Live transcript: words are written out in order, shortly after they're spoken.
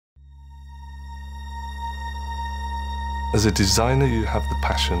As a designer, you have the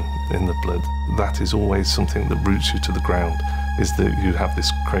passion in the blood. That is always something that roots you to the ground, is that you have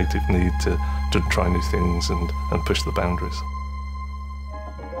this creative need to try new things and push the boundaries.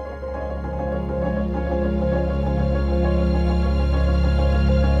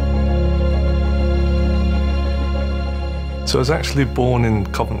 So I was actually born in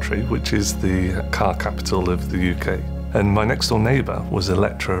Coventry, which is the car capital of the UK. And my next door neighbour was a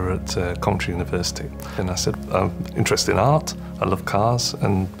lecturer at Coventry University. And I said, I'm interested in art, I love cars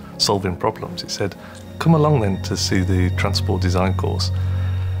and solving problems. He said, come along then to see the transport design course.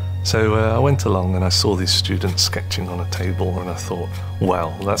 So I went along and I saw these students sketching on a table and I thought,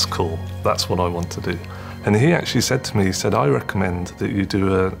 wow, that's cool, that's what I want to do. And he actually said to me, he said, I recommend that you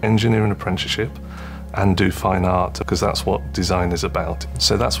do an engineering apprenticeship and do fine art, because that's what design is about.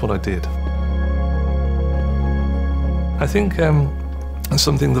 So that's what I did. I think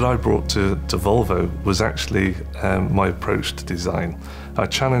something that I brought to Volvo was actually my approach to design. I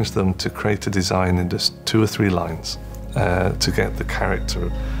challenged them to create a design in just 2 or 3 lines to get the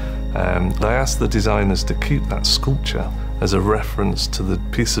character. I asked the designers to keep that sculpture as a reference to the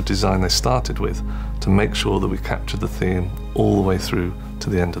piece of design they started with, to make sure that we captured the theme all the way through to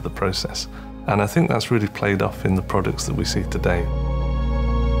the end of the process. And I think that's really played off in the products that we see today.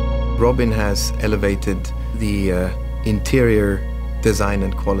 Robin has elevated the interior design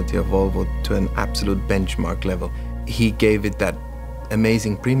and quality of Volvo to an absolute benchmark level. He gave it that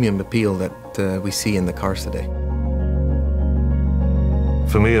amazing premium appeal that we see in the cars today.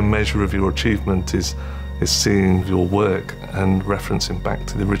 For me, a measure of your achievement is seeing your work and referencing back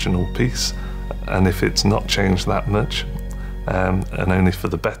to the original piece. And if it's not changed that much, and only for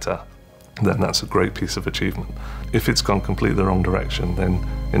the better, then that's a great piece of achievement. If it's gone completely the wrong direction, then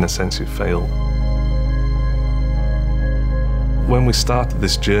in a sense you fail. When we started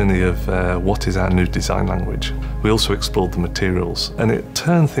this journey of what is our new design language, we also explored the materials, and it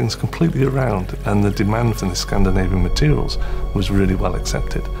turned things completely around, and the demand for the Scandinavian materials was really well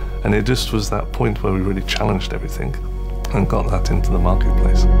accepted. And it just was that point where we really challenged everything and got that into the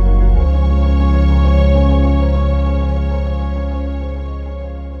marketplace.